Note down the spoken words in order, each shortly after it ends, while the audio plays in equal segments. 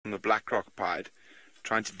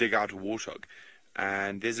trying to dig out a warthog.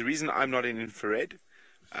 And there's a reason I'm not in infrared.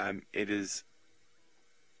 It is,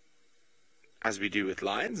 as we do with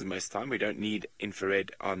lions most of the time, we don't need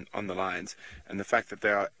infrared on the lions. And the fact that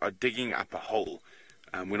they are digging up a hole,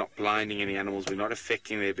 we're not blinding any animals, we're not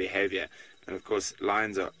affecting their behavior. And of course,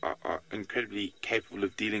 lions are incredibly capable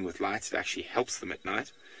of dealing with light. It actually helps them at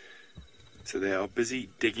night. So they are busy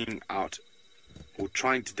digging out, or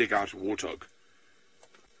trying to dig out a warthog.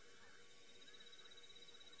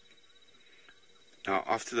 Now,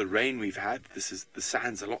 after the rain we've had, the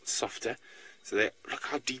sand's a lot softer. So look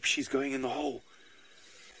how deep she's going in the hole.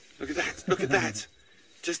 Look at that, look at that.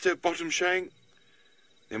 Just her bottom showing.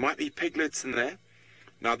 There might be piglets in there.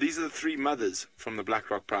 Now, these are the 3 mothers from the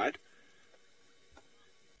Black Rock Pride.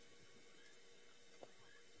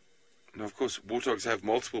 Now, of course, warthogs have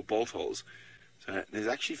multiple bolt holes. So there's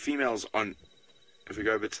actually females on, if we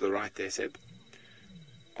go a bit to the right there, Seb,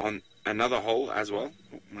 on another hole as well.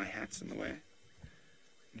 Oh, my hat's in the way.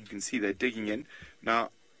 You can see they're digging in. Now,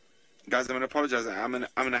 guys, I'm going to apologize. I'm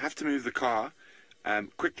going to have to move the car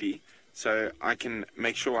quickly so I can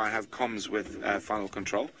make sure I have comms with final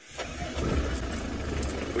control.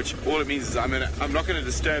 Which all it means is I'm not going to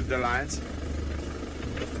disturb the lions.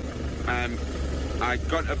 I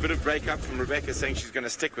got a bit of breakup from Rebecca saying she's going to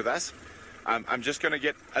stick with us. I'm just going to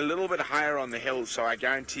get a little bit higher on the hill, so I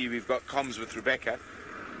guarantee we've got comms with Rebecca.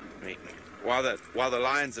 I mean, while the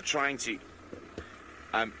lions are trying to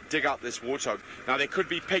dig out this warthog. Now, there could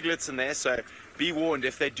be piglets in there, so be warned.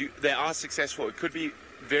 If they are successful, it could be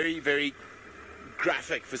very, very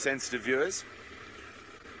graphic for sensitive viewers.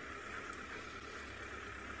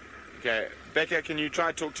 Okay, Becca, can you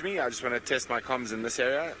try to talk to me? I just want to test my comms in this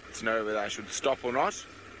area to know whether I should stop or not.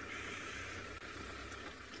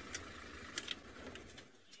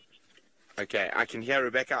 Okay, I can hear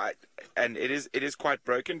Rebecca, and it is quite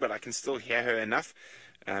broken, but I can still hear her enough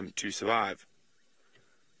to survive.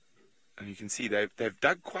 And you can see they've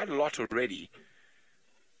dug quite a lot already.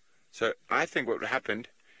 So I think what happened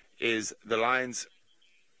is the lions.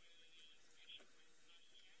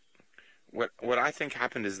 What I think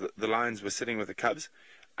happened is that the lions were sitting with the cubs,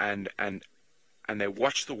 and they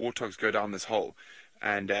watched the warthogs go down this hole.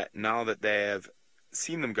 And now that they have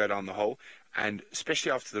seen them go down the hole, and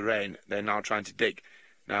especially after the rain, they're now trying to dig.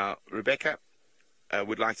 Now, Rebecca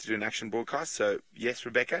would like to do an action broadcast. So yes,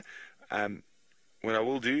 Rebecca. What I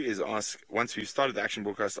will do is ask, once we've started the action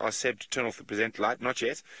broadcast, ask Seb to turn off the presenter light. Not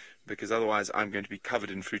yet, because otherwise I'm going to be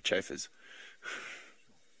covered in fruit chafers.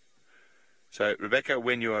 So, Rebecca,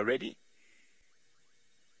 when you are ready.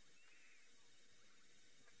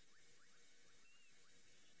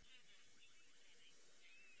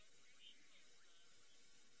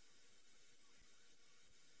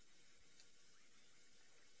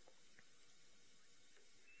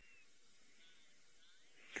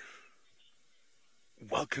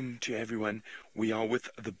 Welcome to everyone. We are with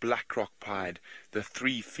the Black Rock Pride, the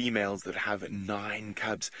 3 females that have 9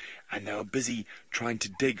 cubs, and they are busy trying to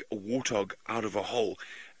dig a warthog out of a hole.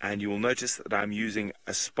 And you will notice that I'm using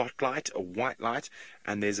a spotlight, a white light,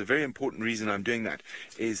 and there's a very important reason I'm doing that,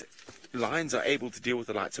 is lions are able to deal with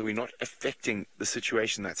the light, so we're not affecting the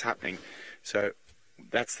situation that's happening. So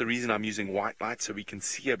that's the reason I'm using white light, so we can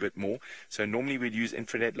see a bit more. So normally we'd use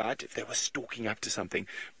infrared light if they were stalking up to something,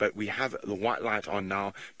 but we have the white light on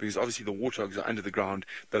now because obviously the warthogs are under the ground.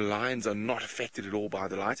 The lions are not affected at all by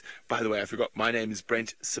the light. By the way, I forgot, my name is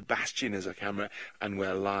Brent. Sebastian is our camera, and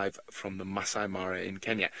we're live from the Masai Mara in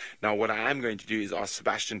Kenya. Now, what I am going to do is ask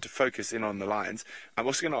Sebastian to focus in on the lions. I'm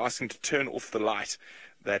also going to ask him to turn off the light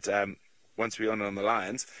that once we're on the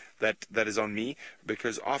lions that is on me,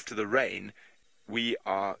 because after the rain we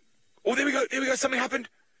are... Oh, there we go, something happened.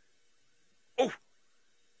 Oh.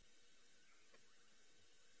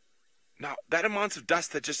 Now, that amount of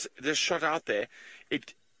dust that just shot out there,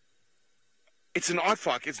 it's an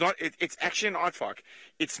aardvark. It's actually an aardvark.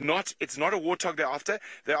 It's not a warthog they're after.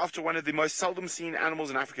 They're after one of the most seldom seen animals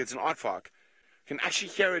in Africa. It's an aardvark. You can actually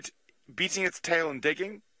hear it beating its tail and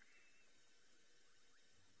digging.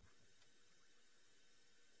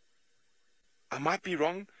 I might be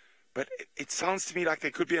wrong, but it sounds to me like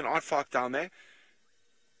there could be an aardvark down there.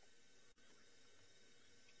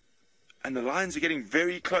 And the lions are getting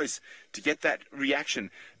very close to get that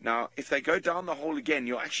reaction. Now, if they go down the hole again,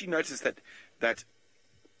 you'll actually notice that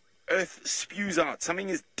earth spews out. Something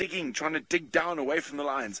is digging, trying to dig down away from the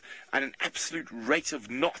lions at an absolute rate of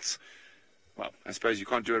knots. Well, I suppose you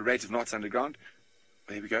can't do a rate of knots underground.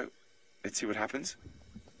 There we go. Let's see what happens.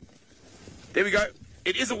 There we go.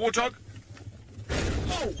 It is a warthog.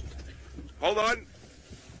 Oh! Hold on.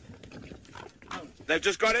 They've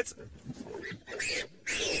just got it.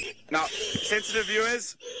 Now, sensitive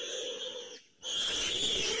viewers,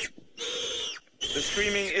 the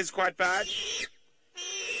screaming is quite bad.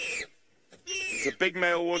 It's a big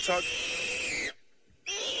male warthog.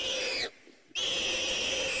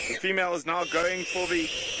 The female is now going for the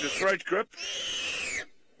throat grip.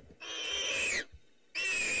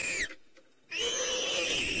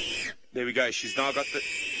 There we go. She's now got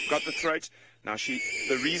the throat. Now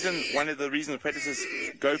one of the reasons the predators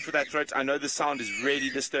go for that throat, I know the sound is really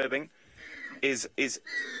disturbing, is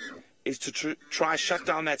to try shut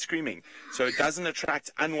down that screaming so it doesn't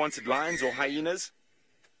attract unwanted lions or hyenas.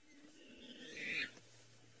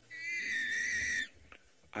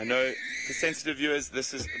 I know for sensitive viewers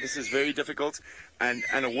this is very difficult, and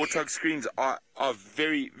a warthog screams are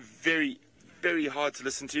very, very, very hard to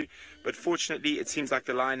listen to, but fortunately it seems like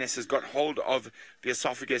the lioness has got hold of the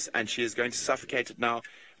esophagus and she is going to suffocate it now,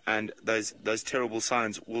 and those terrible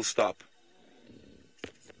sounds will stop.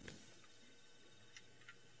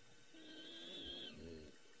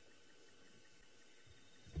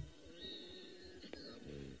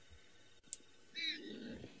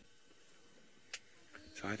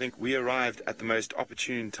 So I think we arrived at the most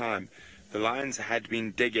opportune time. The lions had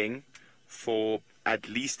been digging for at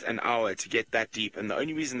least an hour to get that deep, and the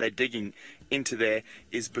only reason they're digging into there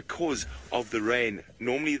is because of the rain.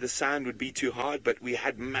 Normally the sand would be too hard, but we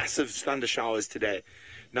had massive thunder showers today.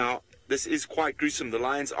 Now this is quite gruesome. The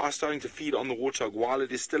lions are starting to feed on the warthog while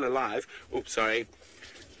it is still alive. Oops, sorry,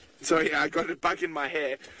 I got a bug in my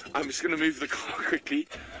hair. I'm just going to move the car quickly.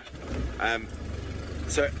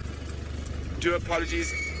 So do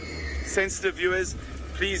apologies, sensitive viewers,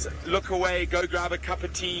 please look away, go grab a cup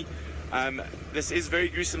of tea. This is very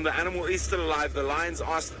gruesome. The animal is still alive. The lions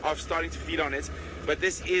are starting to feed on it, but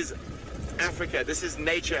this is Africa. This is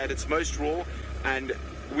nature at its most raw, and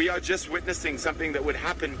we are just witnessing something that would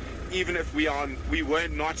happen even if we were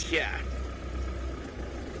not here.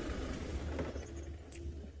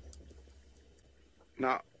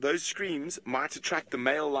 Now, those screams might attract the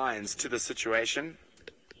male lions to the situation.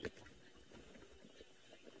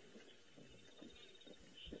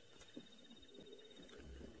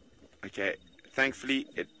 Okay, thankfully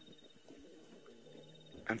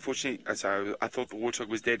unfortunately, sorry, I thought the warthog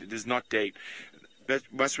was dead. It is not dead. But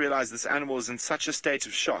you must realize this animal is in such a state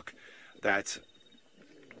of shock that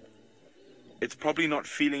it's probably not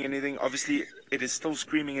feeling anything. Obviously, it is still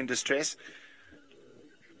screaming in distress,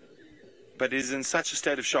 but it is in such a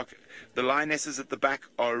state of shock. The lionesses at the back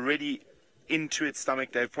are already into its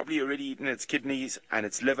stomach. They've probably already eaten its kidneys and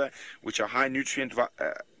its liver, which are high nutrient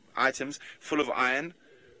items, full of iron.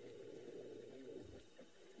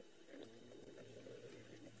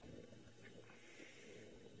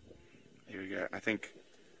 Here we go. I think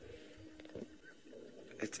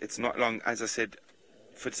it's not long. As I said,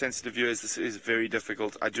 for sensitive viewers, this is very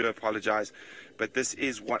difficult. I do apologize, but this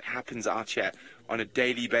is what happens out here on a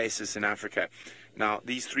daily basis in Africa. Now,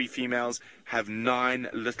 these three females have 9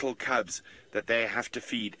 little cubs that they have to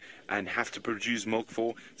feed and have to produce milk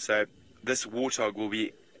for. So this warthog will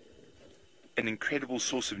be an incredible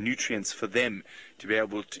source of nutrients for them to be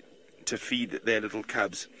able to feed their little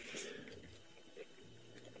cubs.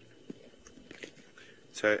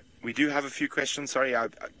 So we do have a few questions. Sorry, I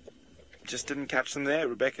just didn't catch them there.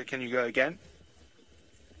 Rebecca, can you go again?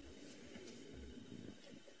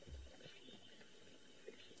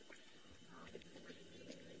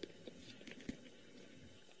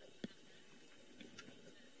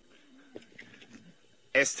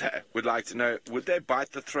 Esther would like to know, would they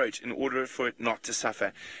bite the throat in order for it not to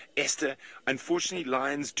suffer? Esther, unfortunately,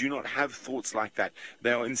 lions do not have thoughts like that.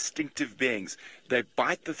 They are instinctive beings. They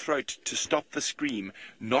bite the throat to stop the scream,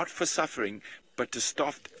 not for suffering, but to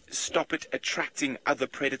stop it attracting other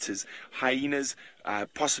predators, hyenas,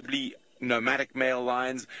 possibly nomadic male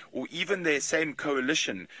lions, or even their same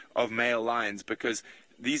coalition of male lions, because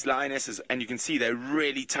these lionesses, and you can see they're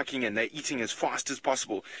really tucking in, they're eating as fast as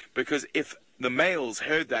possible, because if the males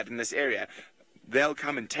heard that in this area, they'll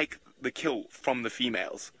come and take the kill from the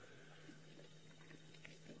females.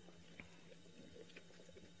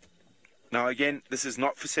 Now again, this is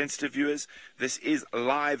not for sensitive viewers. This is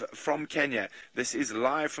live from Kenya. This is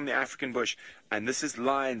live from the African bush. And this is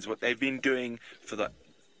lions, what they've been doing for the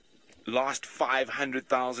last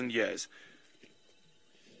 500,000 years.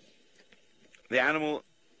 The animal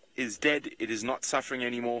is dead. It is not suffering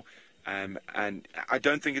anymore. And I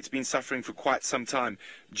don't think it's been suffering for quite some time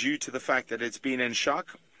due to the fact that it's been in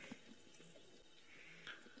shock.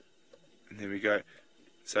 And there we go.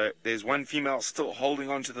 So there's one female still holding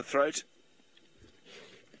on to the throat.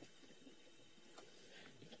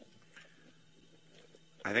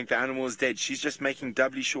 I think the animal is dead. She's just making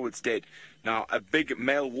doubly sure it's dead. Now, a big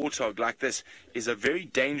male warthog like this is a very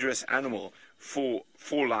dangerous animal for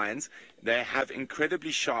lions. They have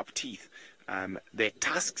incredibly sharp teeth. Their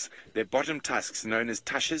tusks, their bottom tusks, known as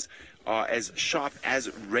tushes, are as sharp as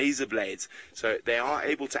razor blades. So they are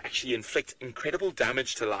able to actually inflict incredible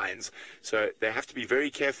damage to lions. So they have to be very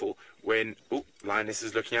careful when... Oh, lioness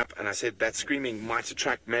is looking up, and I said that screaming might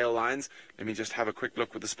attract male lions. Let me just have a quick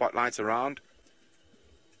look with the spotlights around.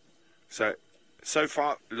 So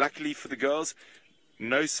far, luckily for the girls,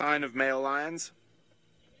 no sign of male lions.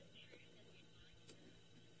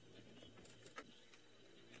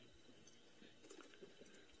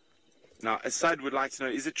 Now, Asad would like to know,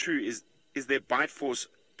 is it true, is their bite force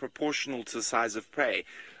proportional to the size of prey?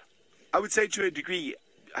 I would say to a degree,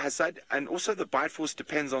 Asad, and also the bite force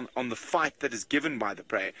depends on the fight that is given by the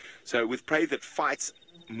prey. So with prey that fights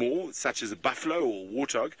more, such as a buffalo or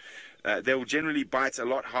warthog, they will generally bite a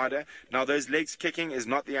lot harder. Now, those legs kicking is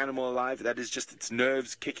not the animal alive. That is just its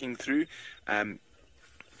nerves kicking through.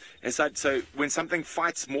 So when something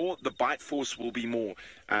fights more, the bite force will be more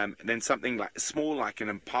than something like small, like an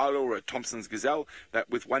impala or a Thompson's gazelle, that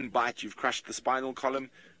with one bite you've crushed the spinal column.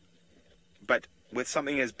 But with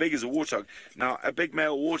something as big as a warthog, now a big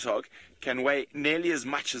male warthog can weigh nearly as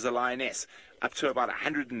much as a lioness, up to about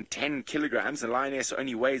 110 kilograms. A lioness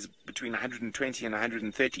only weighs between 120 and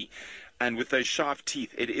 130. And with those sharp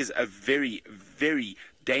teeth, it is a very, very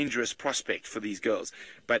dangerous prospect for these girls.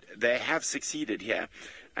 But they have succeeded here,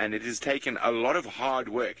 and it has taken a lot of hard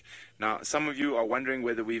work. Now, some of you are wondering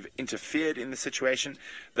whether we've interfered in the situation.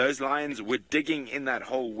 Those lions were digging in that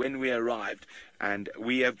hole when we arrived, and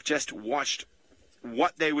we have just watched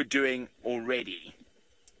what they were doing already.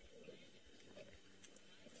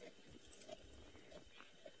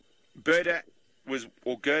 Gerda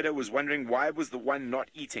was wondering why was the one not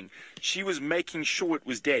eating. She was making sure it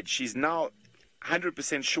was dead. She's now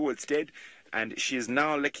 100% sure it's dead, and she is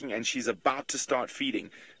now licking, and she's about to start feeding.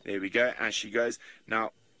 There we go, as she goes.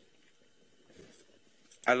 Now,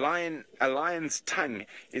 a lion's tongue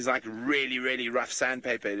is like really, really rough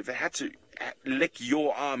sandpaper. If it had to lick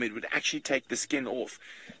your arm, it would actually take the skin off.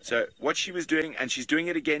 So what she was doing, and she's doing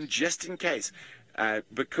it again just in case,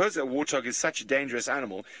 because a warthog is such a dangerous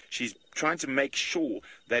animal, she's trying to make sure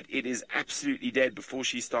that it is absolutely dead before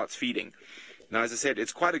she starts feeding. Now, as I said,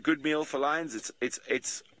 it's quite a good meal for lions.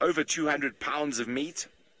 It's over 200 pounds of meat.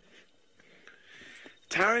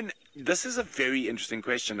 Taryn, this is a very interesting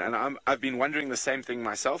question, and I've been wondering the same thing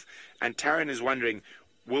myself. And Taryn is wondering,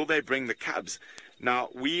 will they bring the cubs? Now,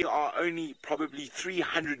 we are only probably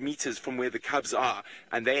 300 meters from where the cubs are,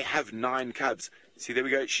 and they have 9 cubs. See, there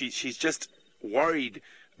we go. She's just worried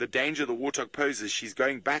the danger the warthog poses. She's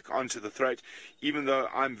going back onto the throat, even though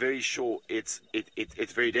I'm very sure it's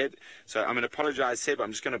very dead. So I'm going to apologize, Seb.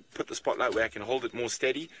 I'm just going to put the spotlight where I can hold it more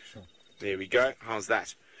steady. Sure. There we go. How's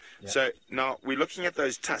that? Yep. So now we're looking at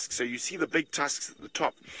those tusks. So you see the big tusks at the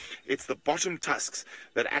top. It's the bottom tusks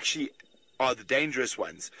that actually are the dangerous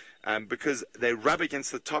ones, because they rub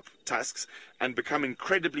against the top tusks and become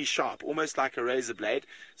incredibly sharp, almost like a razor blade.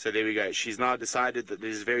 So there we go. She's now decided that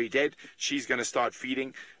this is very dead. She's going to start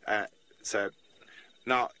feeding. So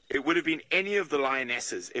now, it would have been any of the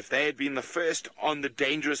lionesses, if they had been the first on the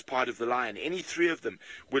dangerous part of the lion, any 3 of them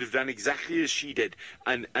would have done exactly as she did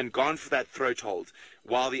and gone for that throat hold,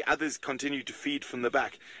 while the others continued to feed from the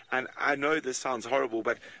back. And I know this sounds horrible,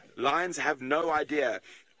 but lions have no idea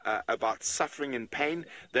about suffering and pain.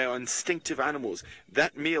 They are instinctive animals.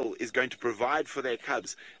 That meal is going to provide for their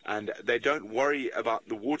cubs, and they don't worry about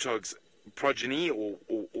the warthog's progeny or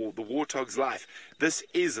the warthog's life. This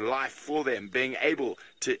is life for them. Being able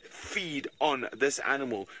to feed on this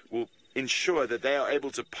animal will ensure that they are able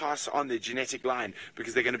to pass on their genetic line,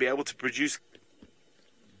 because they're going to be able to produce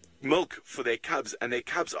milk for their cubs, and their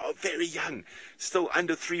cubs are very young, still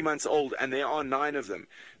under 3 months old, and there are 9 of them.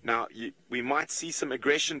 Now, we might see some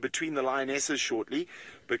aggression between the lionesses shortly,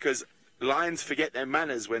 because lions forget their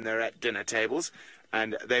manners when they're at dinner tables,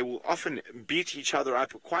 and they will often beat each other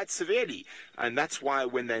up quite severely. And that's why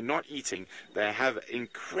when they're not eating, they have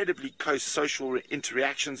incredibly close social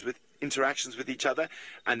interactions with each other,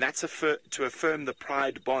 and that's to affirm the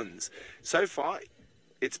pride bonds. So far,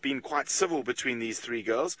 it's been quite civil between these 3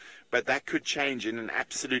 girls, but that could change in an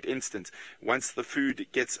absolute instant once the food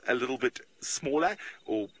gets a little bit smaller,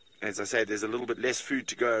 or, as I say, there's a little bit less food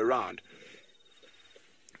to go around.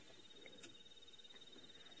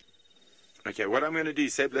 Okay, what I'm going to do,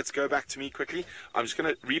 Seb, let's go back to me quickly. I'm just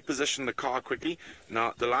going to reposition the car quickly.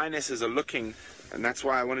 Now, the lionesses are looking, and that's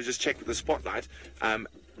why I want to just check with the spotlight. And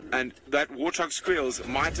that warthog squeals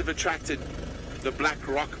might have attracted the Black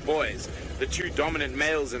Rock boys, the two dominant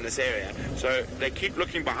males in this area. So they keep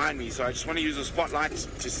looking behind me, so I just want to use a spotlight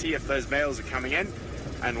to see if those males are coming in.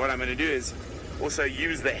 And what I'm going to do is also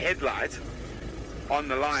use the headlight on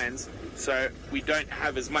the lions so we don't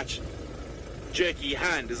have as much jerky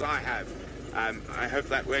hand as I have. I hope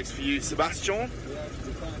that works for you, Sebastian. Yeah, it's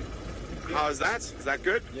fine. How is that? Is that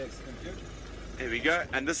good? Yes, thank you. There we go.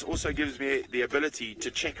 And this also gives me the ability to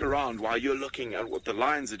check around while you're looking at what the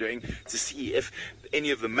lions are doing to see if any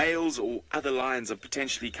of the males or other lions are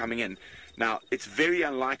potentially coming in. Now, it's very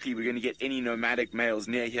unlikely we're going to get any nomadic males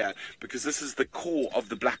near here because this is the core of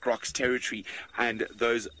the Black Rock's territory, and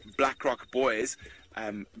those Black Rock boys,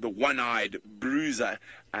 the one-eyed bruiser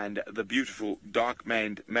and the beautiful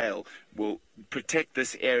dark-maned male, will protect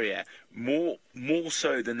this area more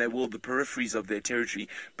so than they will the peripheries of their territory,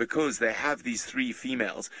 because they have these 3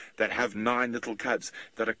 females that have 9 little cubs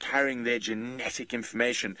that are carrying their genetic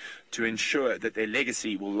information to ensure that their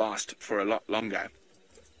legacy will last for a lot longer.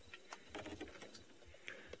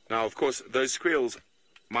 Now, of course, those squeals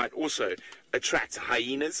might also attract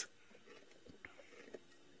hyenas.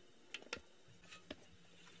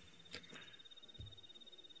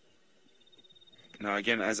 Now,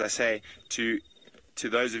 again, as I say, to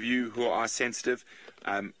those of you who are sensitive,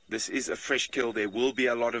 this is a fresh kill. There will be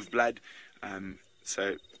a lot of blood.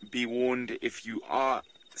 So be warned, if you are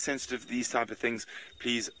sensitive to these type of things,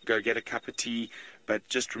 please go get a cup of tea. But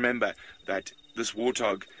just remember that this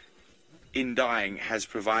warthog, in dying, has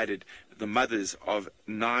provided the mothers of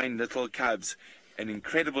 9 little cubs an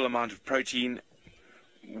incredible amount of protein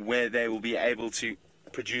where they will be able to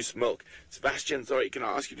produce milk. Sebastian, sorry, can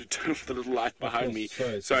I ask you to turn off the little light behind me?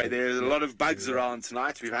 Sorry, there's a lot of bugs around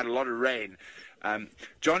tonight. We've had a lot of rain.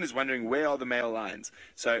 John is wondering, where are the male lions?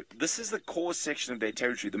 So this is the core section of their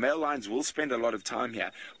territory. The male lions will spend a lot of time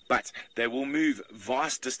here, but they will move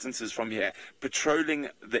vast distances from here, patrolling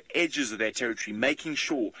the edges of their territory, making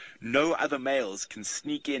sure no other males can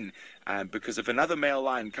sneak in, because if another male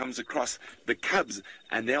lion comes across the cubs,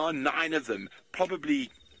 and there are 9 of them, probably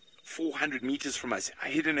 400 meters from us,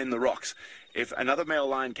 hidden in the rocks, if another male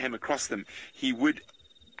lion came across them, he would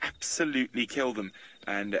absolutely kill them.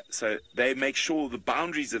 And so they make sure the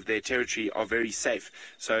boundaries of their territory are very safe,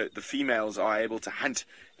 so the females are able to hunt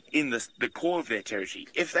in the core of their territory.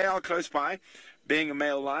 If they are close by, being a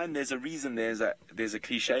male lion, there's a reason there's a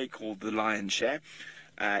cliche called the lion's share.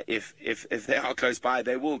 If they are close by,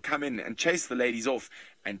 they will come in and chase the ladies off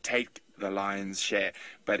and take the lion's share.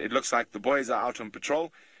 But it looks like the boys are out on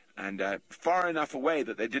patrol, and far enough away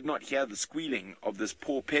that they did not hear the squealing of this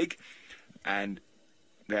poor pig, and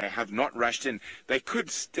they have not rushed in. They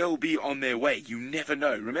could still be on their way. You never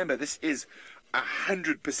know. Remember, this is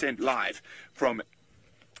 100% live from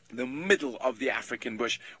the middle of the African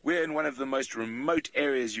bush. We're in one of the most remote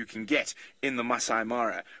areas you can get in the Masai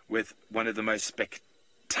Mara, with one of the most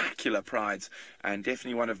spectacular prides, and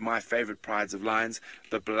definitely one of my favorite prides of lions,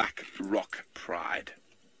 the Black Rock Pride.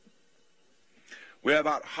 We're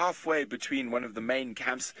about halfway between one of the main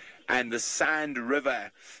camps and the Sand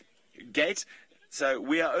River gate. So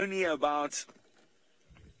we are only about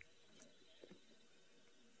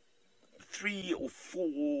 3 or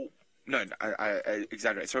 4. No, I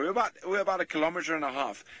exaggerate. So we're about 1.5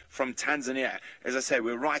 kilometers from Tanzania. As I say,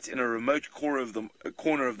 we're right in a remote corner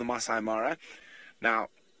of the Masai Mara. Now,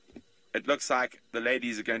 it looks like the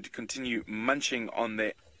ladies are going to continue munching on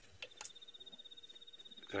their.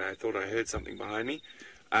 I thought I heard something behind me.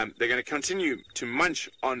 They're going to continue to munch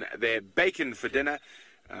on their bacon for dinner.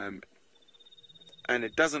 And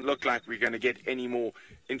it doesn't look like we're going to get any more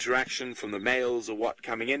interaction from the males or what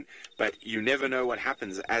coming in, but you never know what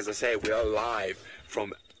happens. As I say, we are live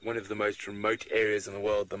from one of the most remote areas in the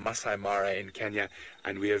world, the Masai Mara in Kenya,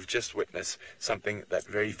 and we have just witnessed something that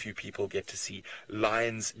very few people get to see: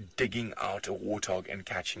 lions digging out a warthog and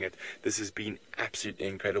catching it. This has been absolutely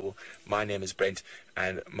incredible. My name is Brent,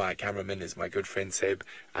 and my cameraman is my good friend Seb,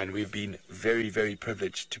 and we've been very, very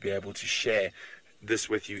privileged to be able to share this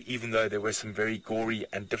with you, even though there were some very gory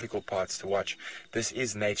and difficult parts to watch. This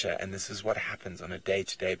is nature, and this is what happens on a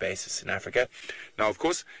day-to-day basis in Africa. Now, of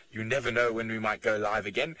course, you never know when we might go live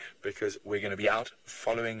again, because we're going to be out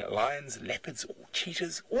following lions, leopards, or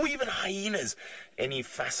cheetahs, or even hyenas. Any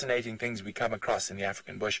fascinating things we come across in the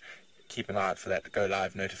African bush, keep an eye out for that go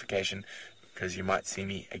live notification, because you might see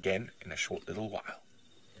me again in a short little while.